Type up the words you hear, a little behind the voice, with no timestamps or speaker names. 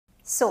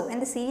So, in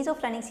the series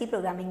of learning C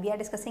programming, we are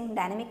discussing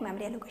dynamic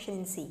memory allocation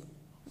in C.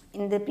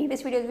 In the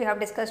previous videos, we have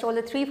discussed all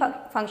the three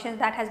functions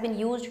that has been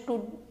used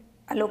to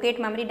allocate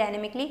memory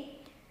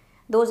dynamically.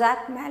 Those are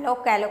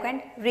malloc, calloc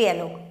and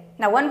realloc.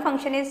 Now, one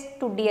function is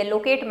to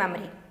deallocate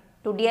memory,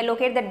 to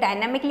deallocate the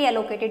dynamically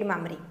allocated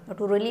memory or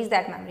to release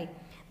that memory.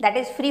 That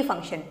is free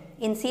function.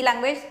 In C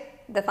language,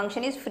 the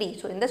function is free.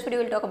 So, in this video,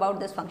 we will talk about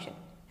this function,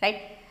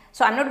 right?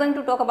 So, I am not going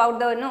to talk about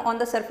the on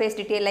the surface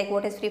detail like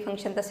what is free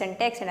function, the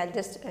syntax, and I will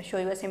just show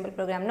you a simple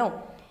program.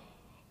 No,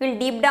 we will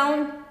deep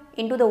down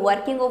into the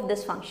working of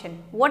this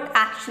function. What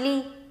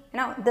actually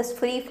this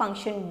free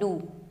function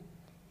do?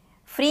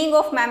 Freeing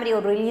of memory or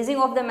releasing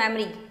of the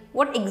memory.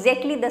 What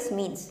exactly this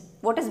means?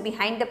 What is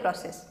behind the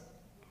process?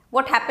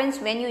 What happens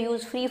when you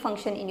use free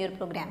function in your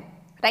program,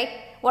 right?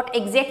 What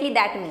exactly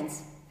that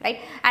means, right?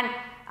 And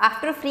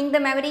after freeing the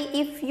memory,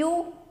 if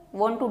you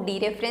want to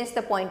dereference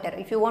the pointer,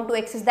 if you want to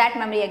access that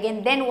memory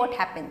again, then what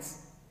happens?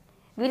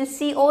 We will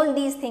see all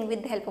these things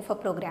with the help of a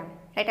program,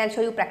 right? I will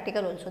show you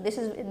practical also. This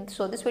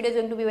video is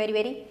going to be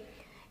very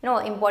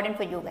important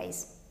for you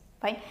guys,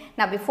 fine.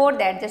 Now before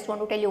that, just want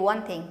to tell you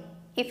one thing.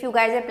 If you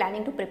guys are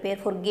planning to prepare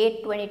for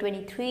GATE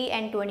 2023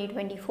 and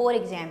 2024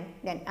 exam,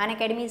 then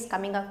Unacademy is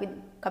coming up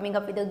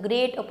with a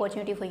great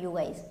opportunity for you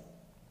guys.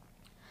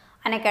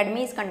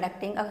 Unacademy is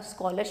conducting a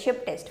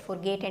scholarship test for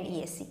GATE and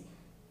ESC.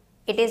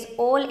 It is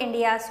all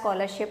India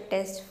scholarship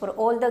test for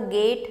all the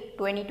GATE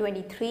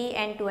 2023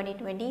 and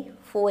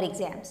 2024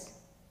 exams.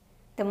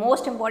 The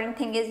most important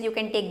thing is you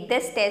can take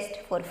this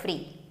test for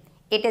free.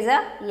 It is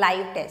a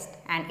live test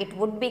and it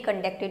would be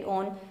conducted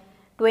on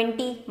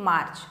 20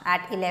 March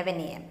at 11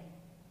 AM.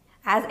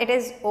 As it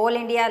is all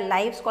India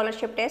live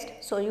scholarship test,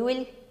 so you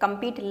will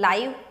compete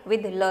live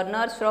with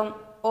learners from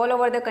all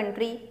over the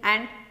country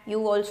and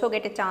you also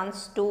get a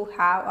chance to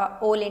have a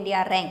all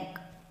India rank.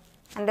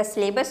 And the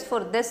syllabus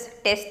for this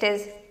test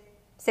is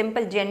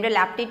simple general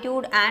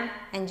aptitude and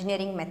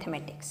engineering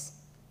mathematics.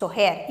 So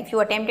here, if you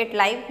attempt it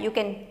live, you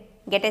can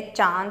get a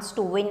chance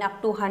to win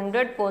up to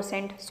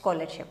 100%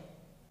 scholarship.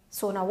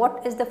 So now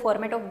what is the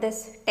format of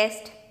this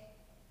test?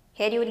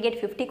 Here you will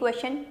get 50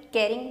 questions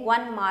carrying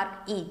 1 mark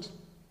each.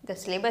 The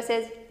syllabus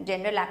is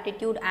general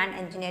aptitude and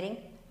engineering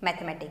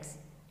mathematics,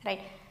 right?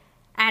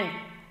 And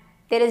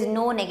there is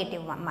no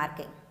negative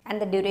marking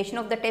and the duration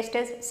of the test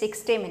is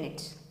 60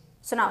 minutes.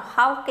 So now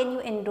how can you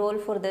enroll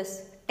for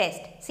this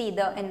test? See,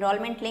 the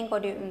enrollment link or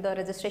the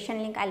registration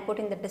link I will put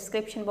in the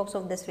description box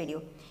of this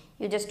video.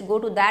 You just go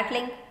to that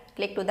link,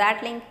 click to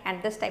that link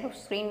and this type of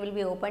screen will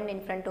be opened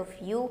in front of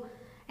you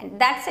and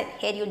that's it.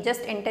 Here you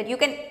just enter. You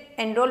can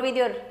enroll with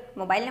your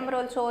mobile number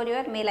also or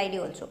your mail ID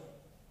also.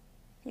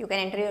 You can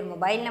enter your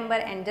mobile number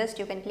and just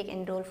you can click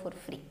enroll for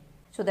free.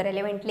 So the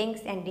relevant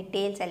links and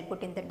details I will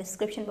put in the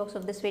description box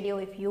of this video.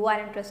 If you are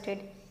interested,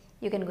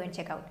 you can go and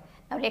check out.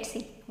 Now let's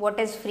see what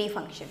is free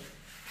function.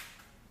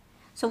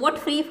 So what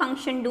free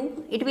function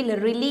do? It will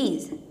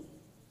release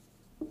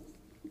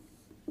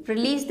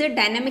the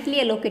dynamically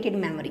allocated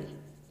memory.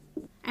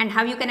 And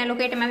how you can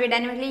allocate a memory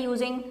dynamically?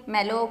 Using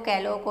malloc,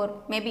 calloc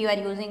or maybe you are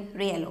using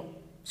realloc.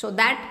 So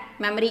that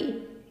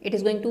memory it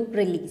is going to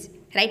release,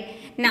 right?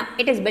 Now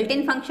it is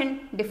built-in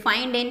function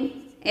defined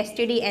in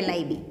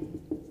stdlib.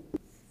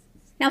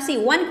 Now see,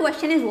 one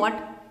question is what?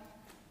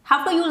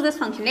 How to use this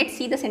function? Let's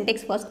see the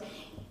syntax first.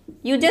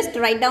 You just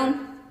write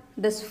down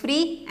this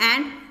free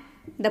and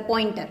the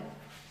pointer.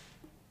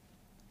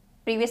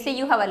 Previously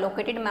you have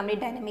allocated memory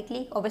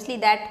dynamically, obviously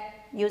that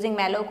using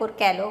malloc or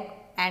calloc,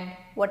 and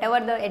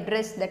whatever the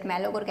address that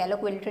malloc or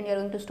calloc will return, you are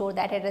going to store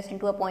that address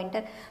into a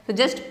pointer. So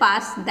just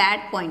pass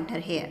that pointer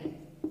here.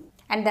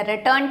 And the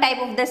return type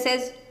of this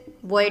is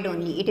void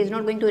only. It is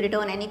not going to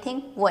return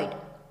anything, void,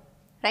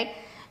 right?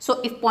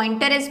 So if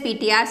pointer is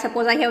ptr,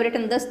 suppose I have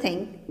written this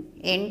thing,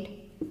 int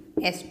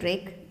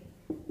asterisk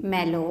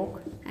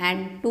malloc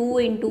and 2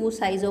 into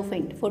size of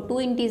int. For 2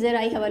 integer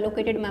I have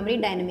allocated memory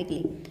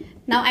dynamically.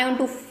 Now I want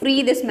to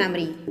free this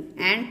memory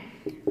and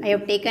I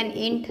have taken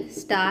int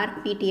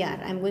star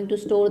ptr. I am going to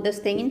store this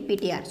thing in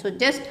ptr. So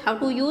just how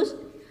to use,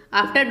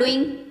 after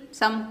doing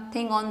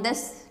something on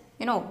this,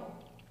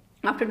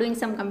 after doing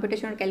some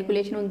computation or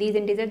calculation on these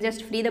integers,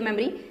 just free the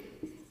memory,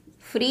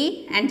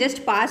 free and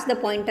just pass the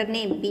pointer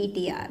name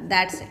ptr.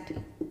 That's it.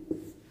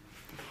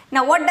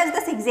 Now what does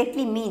this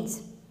exactly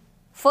means?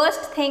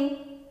 First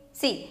thing,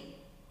 see,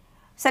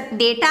 so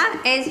data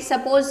is,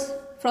 suppose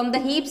from the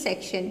heap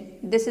section,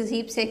 this is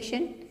heap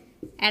section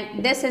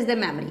and this is the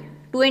memory.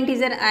 2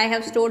 integer I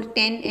have stored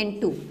 10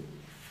 and 2,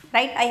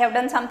 right? I have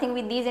done something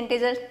with these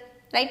integers,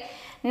 right?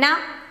 Now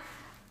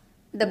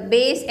the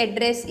base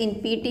address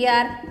in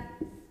ptr,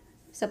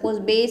 suppose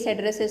base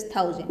address is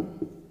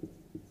 1000.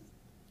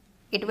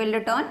 It will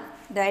return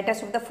the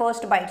address of the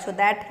first byte, so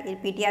that in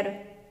ptr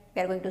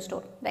we are going to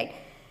store, right?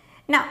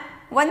 Now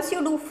once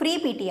you do free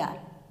ptr,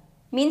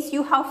 means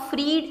you have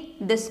freed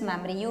this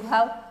memory, you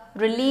have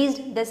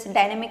released this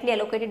dynamically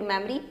allocated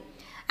memory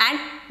and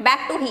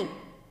back to heap.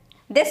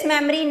 This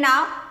memory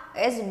now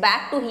is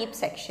back to heap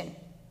section,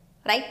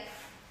 right?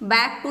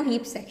 Back to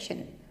heap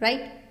section,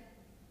 right?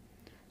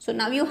 So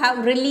now you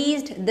have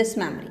released this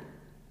memory.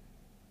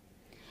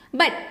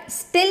 But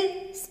still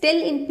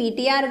in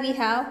PTR we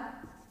have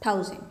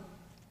 1000,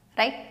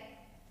 right?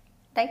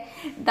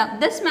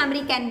 This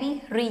memory can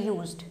be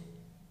reused,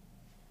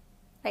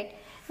 right?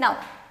 Now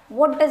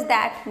what does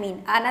that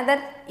mean?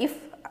 Another, if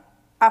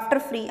after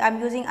free I am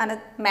using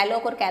another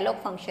malloc or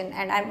calloc function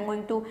and I am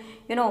going to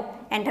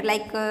enter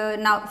like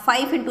now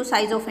 5 into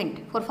size of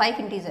int for 5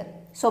 integer.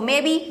 So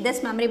maybe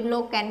this memory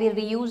block can be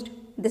reused.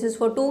 This is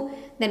for 2,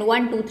 then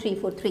 1 2 3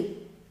 for 3,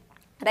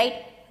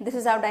 right? This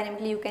is how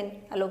dynamically you can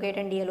allocate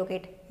and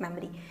deallocate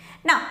memory.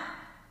 Now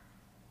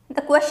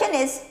the question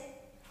is,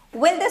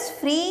 will this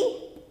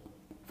free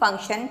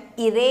function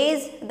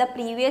erase the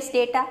previous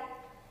data?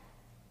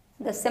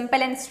 The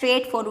simple and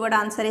straightforward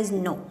answer is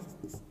no.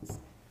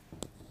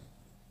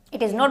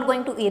 It is not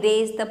going to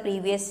erase the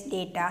previous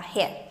data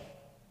here.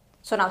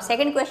 So now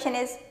second question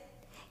is,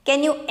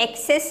 can you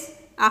access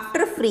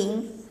after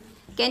freeing,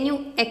 can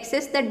you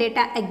access the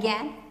data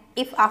again?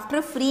 If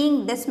after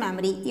freeing this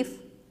memory, if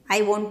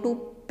I want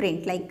to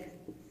print like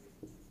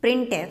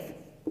printf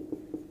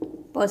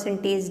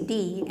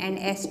 %d and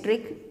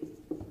asterisk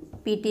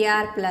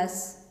ptr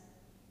plus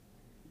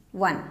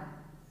 1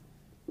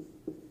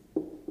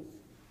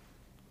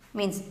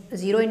 means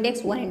 0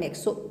 index 1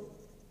 index. So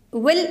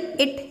will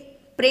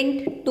it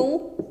print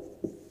 2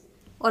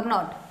 or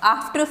not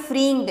after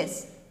freeing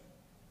this?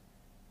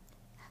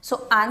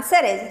 So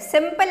answer is,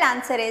 simple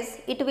answer is,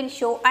 it will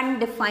show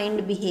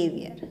undefined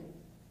behavior.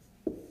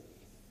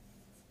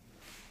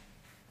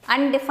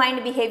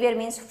 Undefined behavior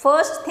means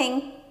first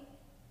thing,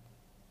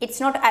 it's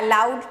not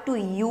allowed to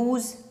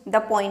use the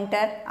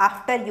pointer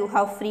after you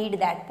have freed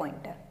that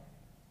pointer,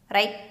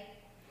 right?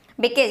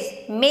 Because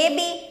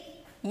maybe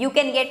you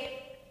can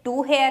get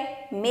 2 here,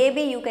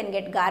 maybe you can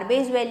get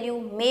garbage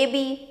value,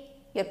 maybe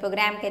your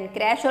program can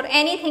crash or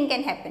anything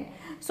can happen.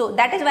 So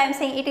that is why I am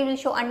saying it will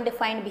show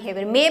undefined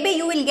behavior. Maybe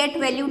you will get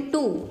value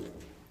 2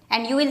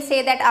 and you will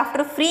say that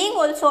after freeing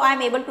also I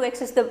am able to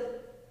access the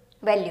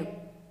value.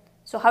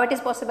 So how it is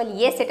possible?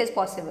 Yes, it is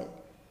possible.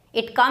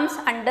 It comes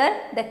under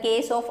the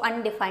case of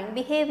undefined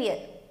behavior.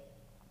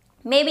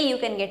 Maybe you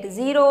can get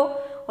 0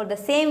 or the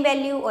same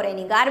value or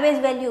any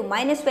garbage value,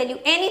 minus value,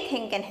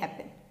 anything can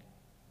happen,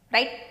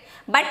 right?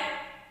 But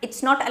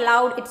it's not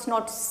allowed, it's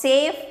not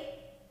safe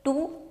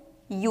to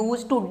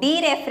use, to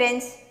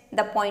dereference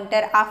the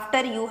pointer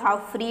after you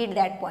have freed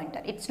that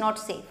pointer. It's not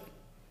safe,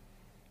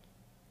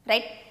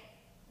 right?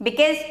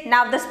 Because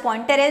now this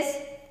pointer is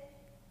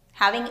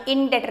having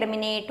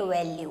indeterminate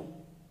value.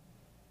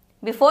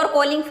 Before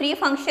calling free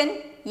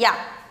function, yeah,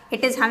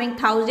 it is having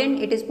 1000,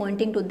 it is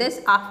pointing to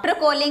this. After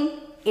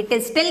calling, it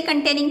is still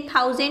containing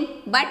 1000,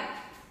 but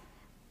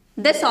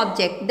this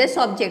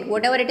object,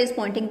 whatever it is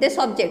pointing, this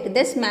object,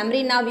 this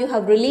memory, now you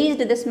have released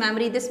this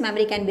memory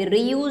can be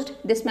reused,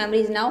 this memory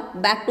is now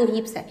back to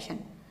heap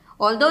section.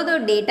 Although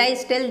the data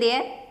is still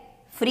there,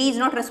 free is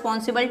not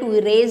responsible to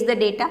erase the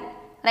data,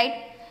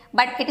 right?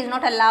 But it is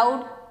not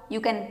allowed, you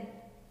can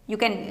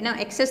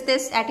access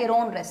this at your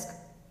own risk.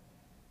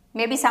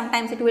 Maybe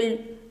sometimes it will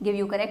give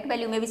you correct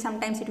value, maybe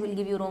sometimes it will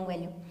give you wrong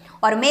value.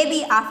 Or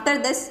maybe after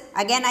this,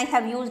 again I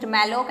have used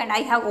malloc and I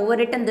have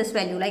overwritten this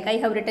value, like I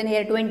have written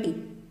here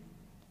 20.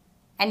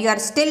 And you are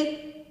still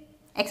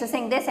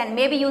accessing this and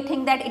maybe you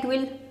think that it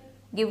will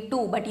give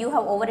 2, but you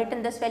have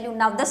overwritten this value.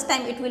 Now this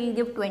time it will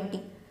give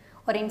 20,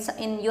 or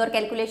in your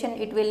calculation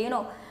it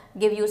will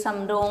give you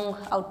some wrong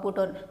output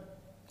or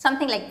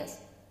something like this,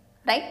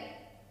 right?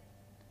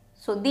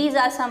 So these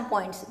are some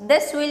points.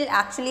 This will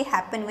actually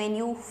happen when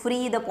you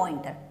free the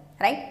pointer,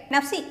 right?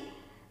 Now see,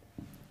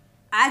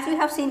 as you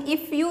have seen,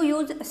 if you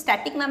use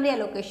static memory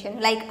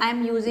allocation, like I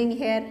am using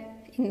here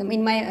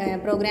in my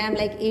program,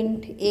 like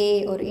int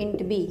a or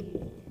int b.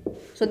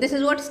 So this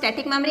is what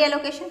static memory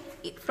allocation.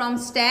 From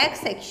stack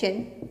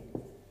section,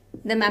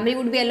 the memory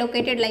would be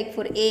allocated like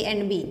for a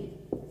and b,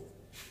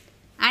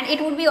 and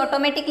it would be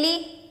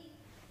automatically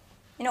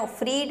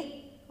freed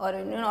or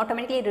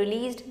automatically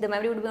released. The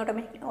memory would be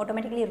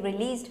automatically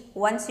released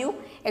once you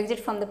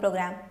exit from the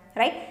program,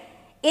 right?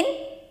 In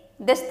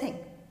this thing,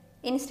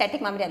 in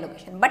static memory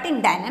allocation. But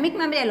in dynamic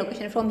memory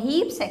allocation, from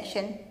heap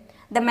section,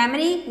 the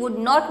memory would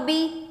not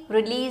be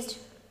released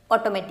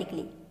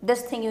automatically.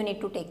 This thing you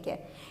need to take care.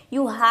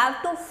 You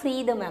have to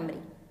free the memory.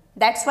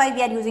 That's why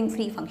we are using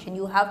free function.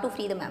 You have to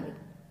free the memory,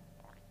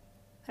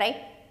 right?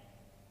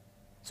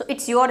 So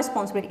it's your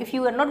responsibility. If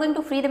you are not going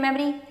to free the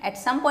memory, at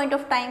some point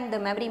of time the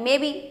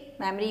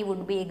memory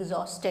would be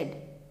exhausted,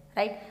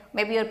 right?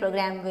 Maybe your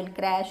program will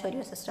crash or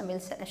your system will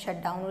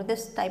shut down, or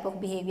this type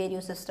of behavior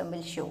your system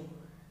will show.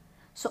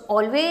 So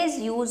always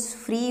use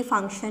free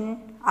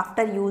function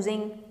after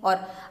using or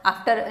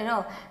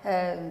after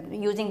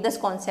using this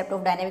concept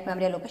of dynamic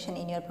memory allocation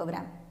in your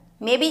program.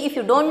 Maybe if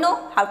you don't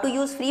know how to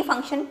use free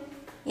function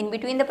in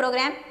between the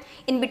program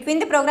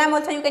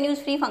also you can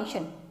use free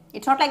function.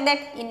 It's not like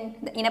that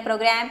in a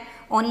program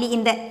only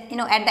in the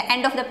at the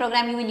end of the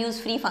program you will use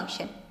free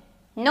function.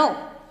 No,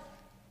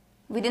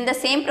 within the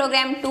same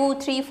program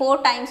 2, 3,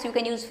 4 times you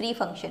can use free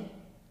function.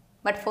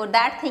 But for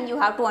that thing you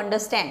have to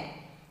understand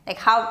like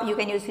how you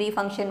can use free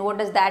function, what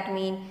does that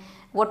mean,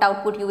 what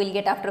output you will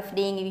get after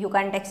freeing if you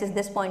can't access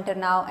this pointer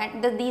now,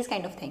 and these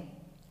kind of thing,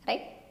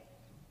 right?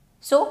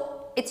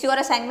 So it's your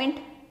assignment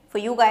for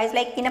you guys,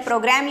 like in a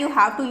program you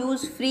have to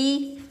use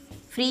free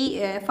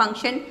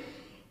function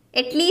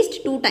at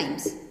least 2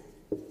 times.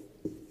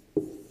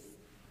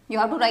 You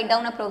have to write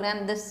down a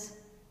program, this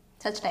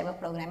such type of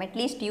program, at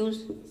least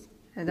use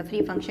the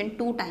free function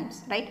 2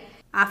 times, right?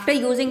 After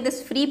using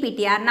this free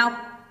PTR, now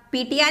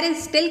PTR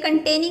is still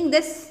containing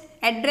this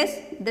address,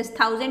 this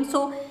 1000,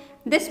 so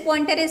this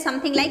pointer is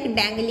something like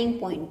dangling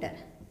pointer.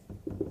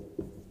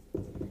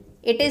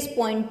 It is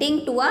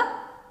pointing to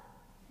a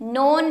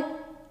known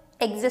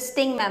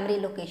existing memory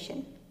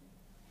location.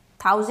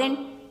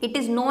 1000, it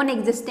is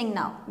non-existing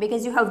now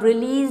because you have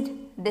released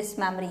this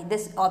memory,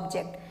 this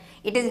object.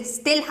 It is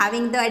still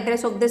having the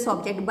address of this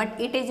object, but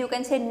it is, you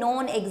can say,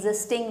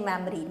 non-existing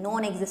memory,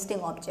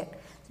 non-existing object.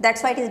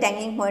 That's why it is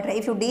dangling pointer.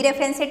 If you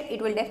dereference it,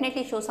 it will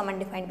definitely show some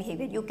undefined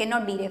behavior. You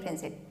cannot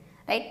dereference it,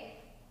 right?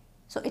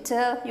 So it's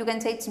a, you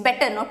can say it's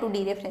better not to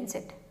dereference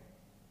it.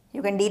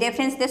 You can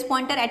dereference this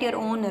pointer at your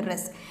own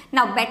risk.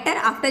 Now better,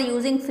 after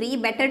using free,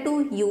 better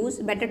to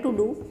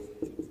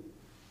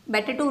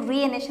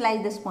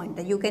reinitialize this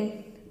pointer. You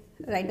can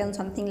write down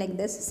something like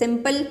this.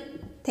 Simple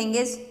thing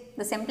is,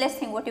 the simplest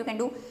thing what you can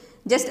do,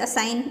 just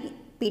assign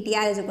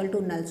PTR is equal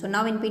to null. So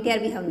now in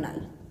PTR we have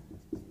null.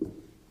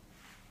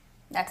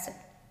 That's it,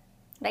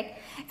 right?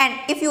 And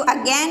if you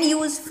again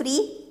use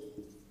free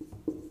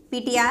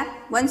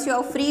PTR, once you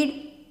have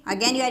freed,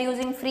 again you are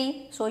using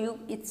free, so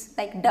it's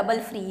like double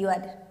free you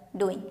are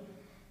doing.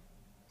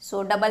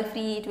 So double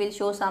free, it will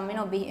show some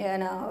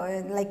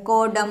like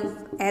code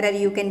dump error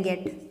you can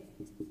get,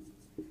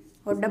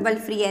 or double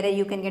free error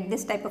you can get,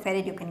 this type of error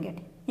you can get.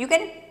 You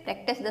can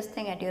practice this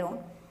thing at your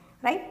own,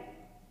 right?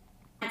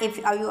 If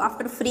you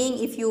after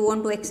freeing, if you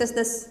want to access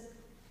this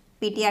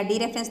PTR,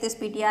 dereference this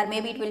PTR,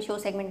 maybe it will show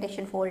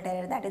segmentation fault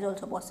error, that is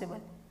also possible.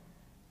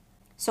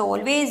 So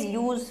always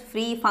use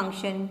free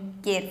function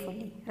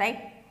carefully,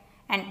 right?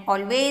 And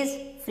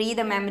always free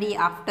the memory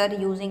after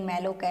using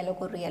malloc, alloc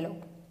or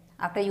realloc.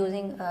 After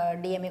using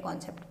DMA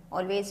concept,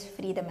 always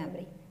free the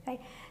memory,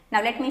 right?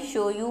 Now let me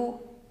show you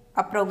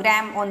a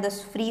program on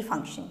this free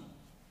function.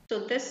 So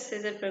this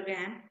is a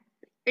program.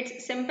 It's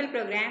a simple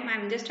program.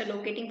 I'm just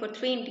allocating for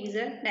 3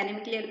 integers.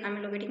 Dynamically I'm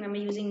allocating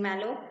memory using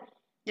malloc.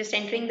 Just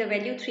entering the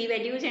value, 3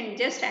 values, and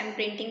just I'm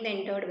printing the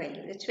entered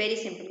value. It's very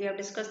simple. We have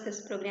discussed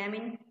this program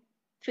in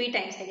 3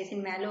 times, I guess,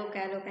 in malloc,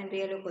 alloc and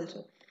realloc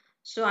also.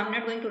 So I'm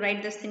not going to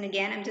write this thing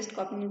again. I'm just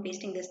copying and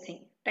pasting this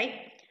thing, right?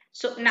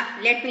 So now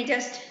let me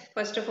just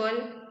first of all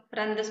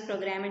run this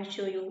program and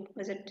show you,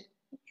 is it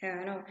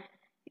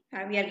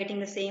we are getting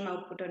the same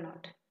output or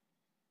not.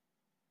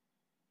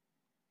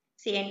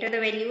 See, enter the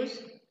values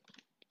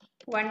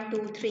 1,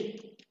 2,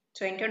 3.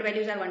 So entered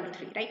values are 1, 2,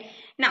 3, right?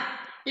 Now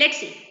let's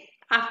see.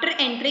 After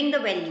entering the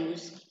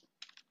values,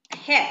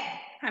 here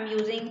I'm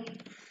using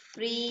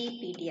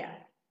free PTR.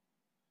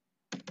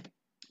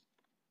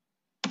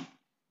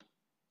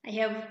 I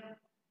have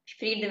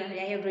freed the memory,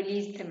 I have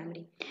released the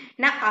memory.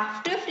 Now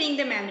after freeing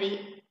the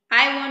memory,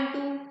 I want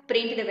to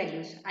print the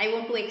values. I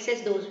want to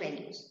access those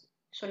values.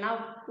 So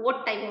now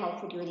what type of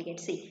output you will get?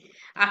 See,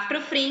 after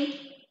freeing,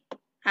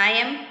 I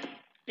am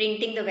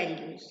printing the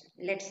values.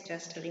 Let's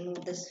just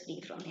remove this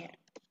free from here,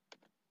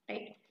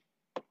 right?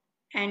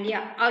 And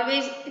yeah,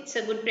 always it's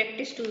a good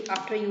practice to,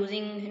 after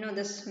using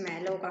this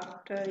malloc,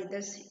 after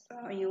this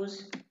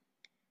use,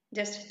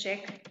 just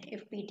check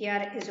if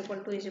PTR is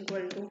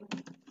equal to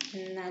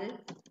null,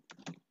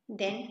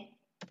 then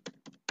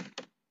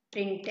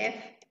printf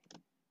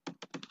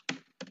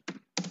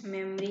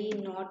memory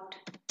not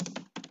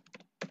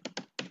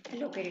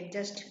allocated,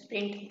 just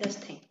print this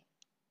thing.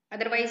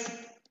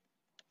 Otherwise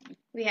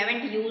we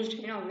haven't used,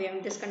 we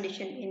have this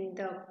condition in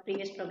the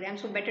previous program,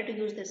 so better to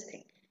use this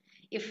thing.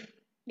 If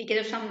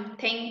because of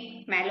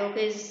something malloc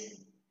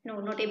is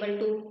not able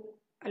to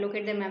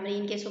allocate the memory,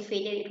 in case of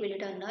failure it will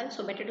return null,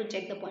 so better to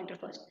check the pointer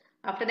first.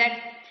 After that,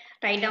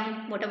 write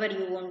down whatever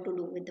you want to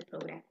do with the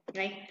program,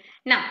 right?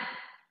 Now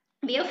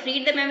we have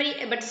freed the memory,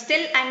 but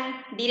still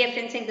I'm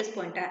dereferencing this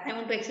pointer. I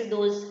want to access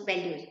those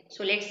values.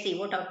 So let's see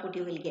what output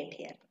you will get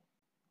here.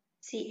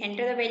 See,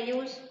 enter the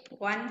values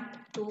 1,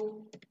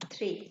 2,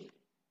 3.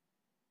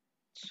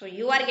 So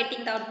you are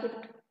getting the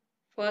output,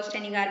 first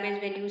any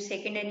garbage value,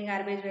 second any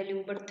garbage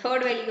value, but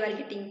third value you are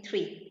getting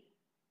 3,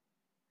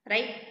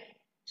 right?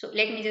 So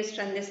let me just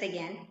run this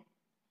again,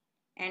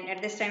 and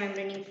at this time I'm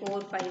running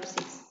 4, 5,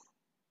 6.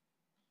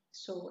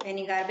 So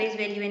any garbage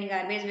value,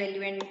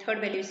 and third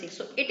value is 6.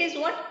 So it is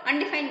what?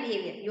 Undefined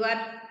behavior. You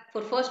are,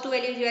 for first 2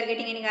 values you are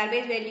getting any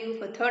garbage value,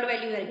 for third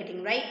value you are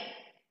getting, right?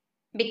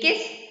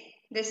 Because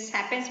this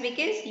happens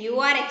because you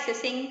are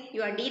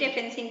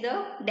dereferencing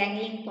the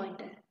dangling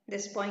pointer.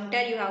 This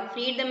pointer, you have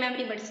freed the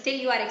memory, but still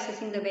you are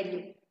accessing the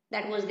value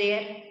that was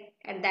there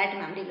at that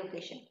memory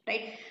location,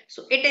 right?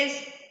 So it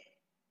is,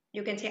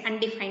 you can say,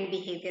 undefined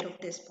behavior of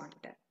this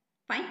pointer.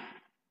 Fine.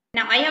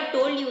 Now I have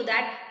told you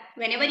that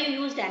whenever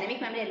you use dynamic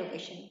memory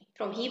allocation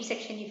from heap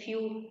section, if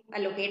you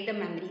allocate the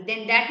memory,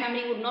 then that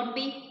memory would not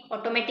be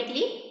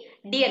automatically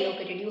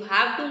deallocated. You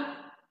have to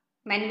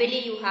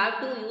Manually you have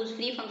to use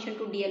free function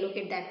to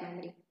deallocate that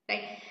memory,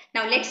 right?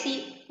 Now let's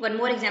see one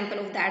more example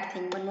of that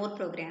thing, one more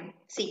program.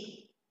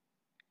 See,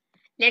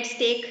 let's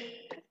take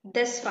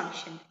this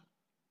function.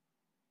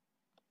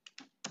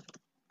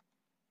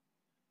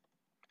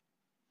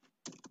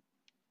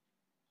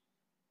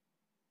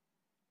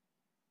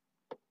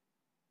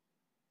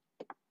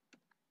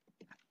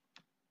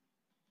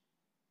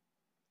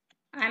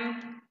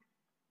 I'm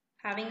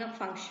having a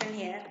function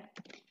here,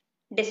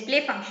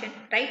 display function,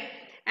 right?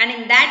 And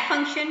in that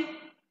function,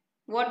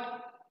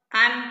 what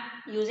I'm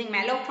using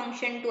malloc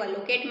function to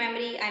allocate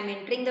memory, I'm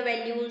entering the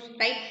values,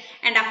 right?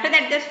 And after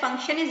that, this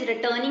function is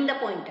returning the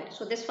pointer.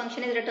 So this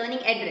function is returning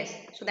address.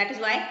 So that is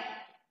why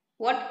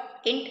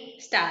what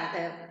int star,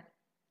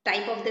 the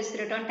type of this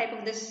return type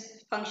of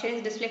this function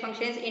is display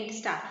function is int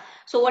star.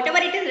 So whatever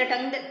it is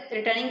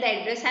returning the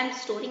address, I'm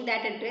storing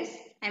that address.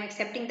 I'm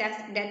accepting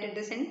that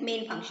address in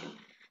main function.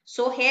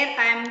 So here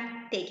I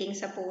am taking,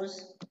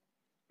 suppose,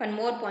 one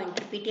more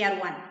pointer,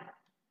 ptr1,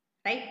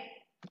 right?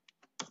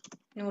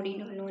 No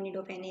need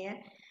of any here.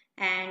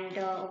 And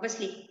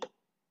obviously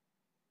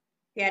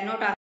we are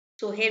not asking.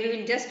 So here we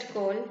will just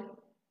call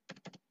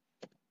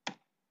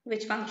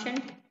which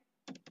function?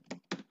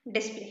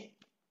 Display.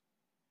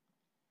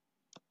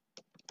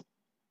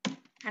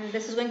 And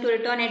this is going to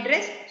return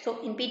address.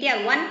 So in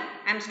ptr1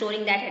 I'm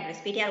storing that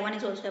address. ptr1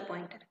 is also a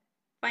pointer.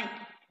 Fine.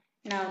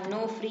 Now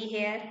no free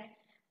here.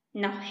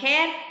 Now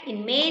here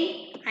in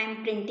main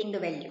I'm printing the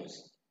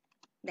values.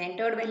 The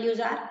entered values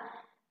are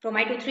from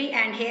I to 3,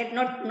 and here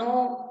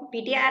no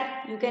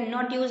ptr you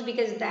cannot use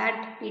because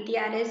that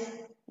ptr is,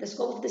 the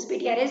scope of this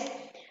ptr is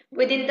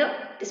within the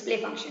display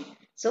function.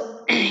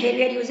 So here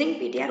we are using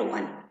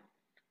ptr1,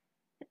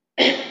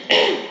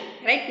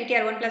 right?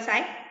 ptr1 plus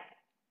I,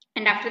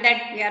 and after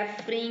that we are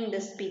freeing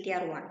this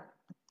ptr1,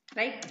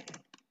 right?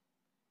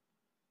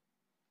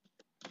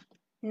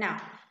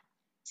 Now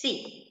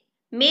see,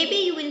 maybe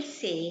you will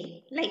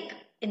say, like,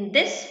 in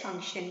this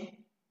function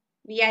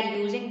we are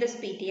using this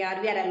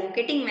ptr, we are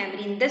allocating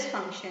memory in this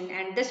function,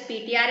 and this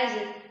ptr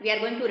is, we are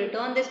going to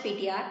return this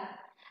ptr,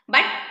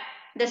 but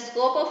the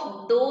scope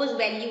of those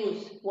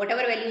values,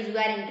 whatever values you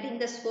are entering,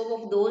 the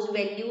scope of those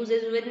values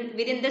is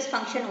within this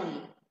function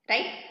only,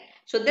 right?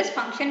 So this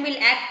function will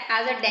act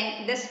as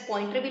a this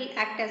pointer will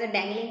act as a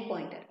dangling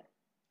pointer.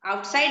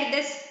 Outside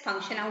this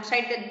function,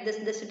 outside this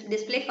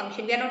display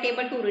function, we are not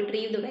able to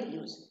retrieve the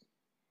values.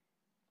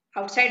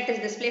 Outside this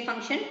display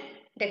function,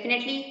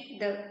 definitely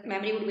the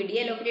memory would be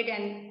deallocated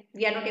and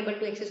we are not able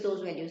to access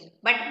those values.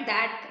 But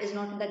that is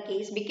not the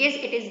case because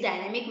it is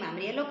dynamic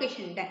memory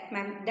allocation.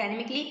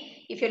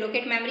 Dynamically, if you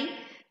allocate memory,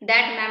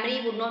 that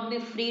memory would not be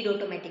freed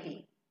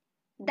automatically.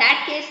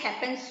 That case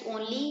happens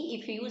only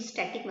if you use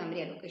static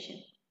memory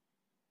allocation.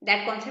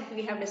 That concept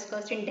we have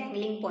discussed in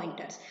dangling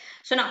pointers.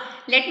 So now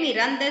let me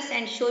run this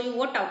and show you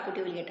what output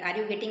you will get. Are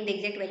you getting the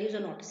exact values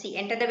or not? See,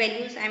 enter the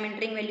values. I am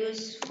entering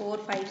values 4,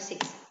 5,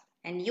 6,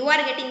 and you are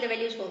getting the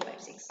values 4, 5,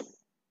 6,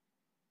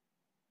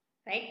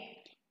 right?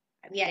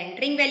 We are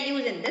entering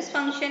values in this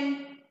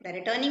function, the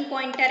returning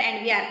pointer,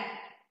 and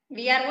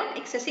we are what,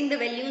 accessing the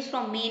values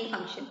from main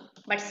function,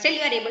 but still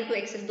you are able to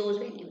access those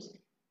values.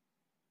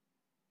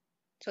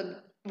 So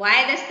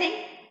why this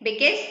thing?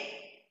 Because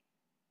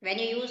when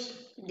you use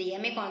the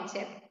DMA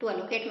concept to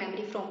allocate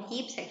memory from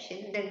heap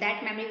section, then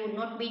that memory would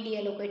not be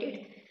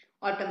deallocated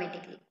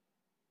automatically.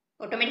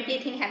 Automatically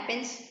thing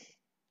happens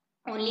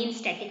only in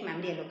static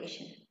memory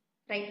allocation,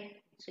 right?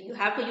 So you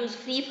have to use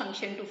free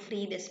function to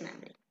free this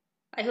memory.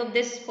 I hope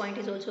this point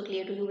is also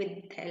clear to you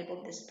with the help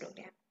of this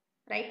program,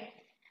 right?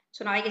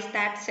 So now I guess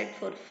that's it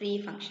for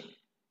free function.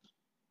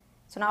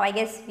 So now I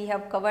guess we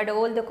have covered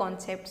all the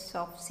concepts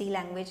of C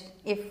language.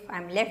 If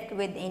I'm left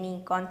with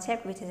any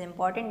concept which is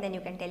important, then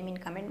you can tell me in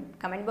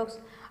comment box.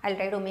 I'll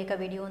try to make a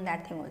video on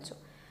that thing also.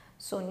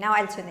 So now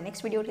I'll see you in the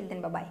next video. Till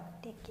then, bye bye.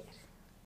 Take care.